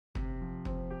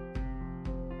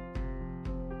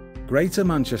Greater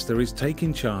Manchester is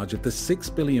taking charge of the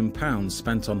 £6 billion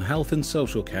spent on health and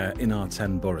social care in our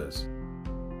 10 boroughs.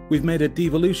 We've made a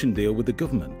devolution deal with the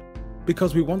government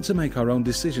because we want to make our own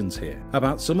decisions here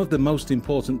about some of the most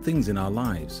important things in our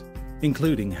lives,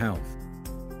 including health.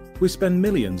 We spend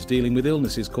millions dealing with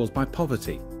illnesses caused by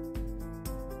poverty,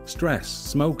 stress,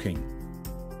 smoking,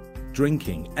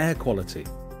 drinking, air quality,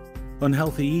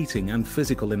 unhealthy eating and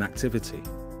physical inactivity.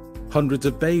 Hundreds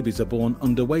of babies are born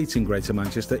underweight in Greater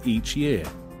Manchester each year,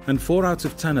 and 4 out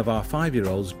of 10 of our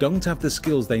 5-year-olds don't have the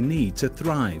skills they need to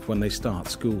thrive when they start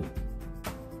school.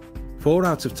 4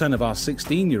 out of 10 of our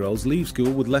 16-year-olds leave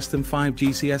school with less than 5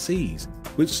 GCSEs,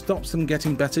 which stops them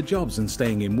getting better jobs and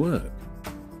staying in work.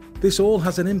 This all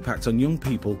has an impact on young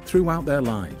people throughout their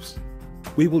lives.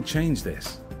 We will change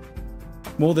this.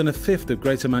 More than a fifth of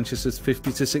Greater Manchester's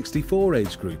 50 to 64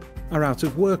 age group are out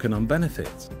of work and on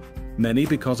benefits, many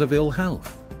because of ill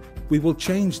health. We will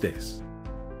change this.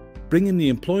 Bringing the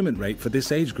employment rate for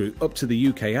this age group up to the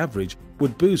UK average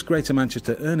would boost Greater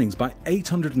Manchester earnings by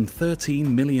 £813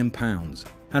 million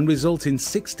and result in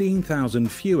 16,000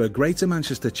 fewer Greater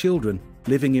Manchester children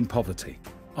living in poverty.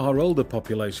 Our older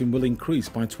population will increase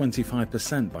by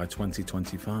 25% by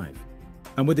 2025.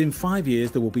 And within 5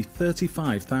 years there will be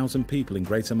 35,000 people in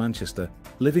Greater Manchester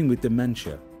living with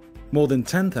dementia. More than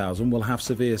 10,000 will have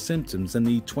severe symptoms and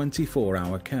need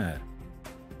 24-hour care.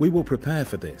 We will prepare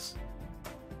for this.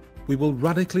 We will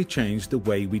radically change the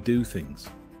way we do things,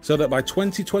 so that by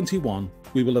 2021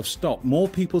 we will have stopped more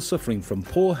people suffering from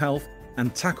poor health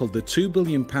and tackled the £2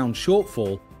 billion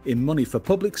shortfall in money for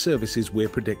public services we're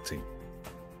predicting.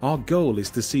 Our goal is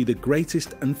to see the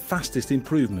greatest and fastest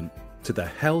improvement to the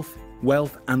health,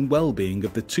 wealth and well-being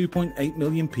of the 2.8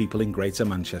 million people in Greater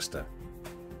Manchester.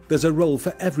 There's a role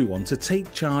for everyone to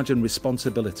take charge and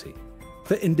responsibility.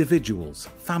 For individuals,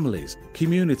 families,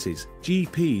 communities,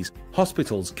 GPs,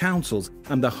 hospitals, councils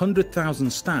and the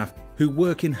 100,000 staff who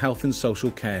work in health and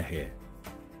social care here.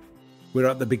 We're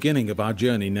at the beginning of our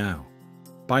journey now.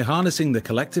 By harnessing the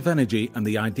collective energy and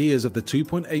the ideas of the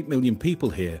 2.8 million people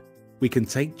here, we can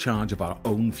take charge of our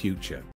own future.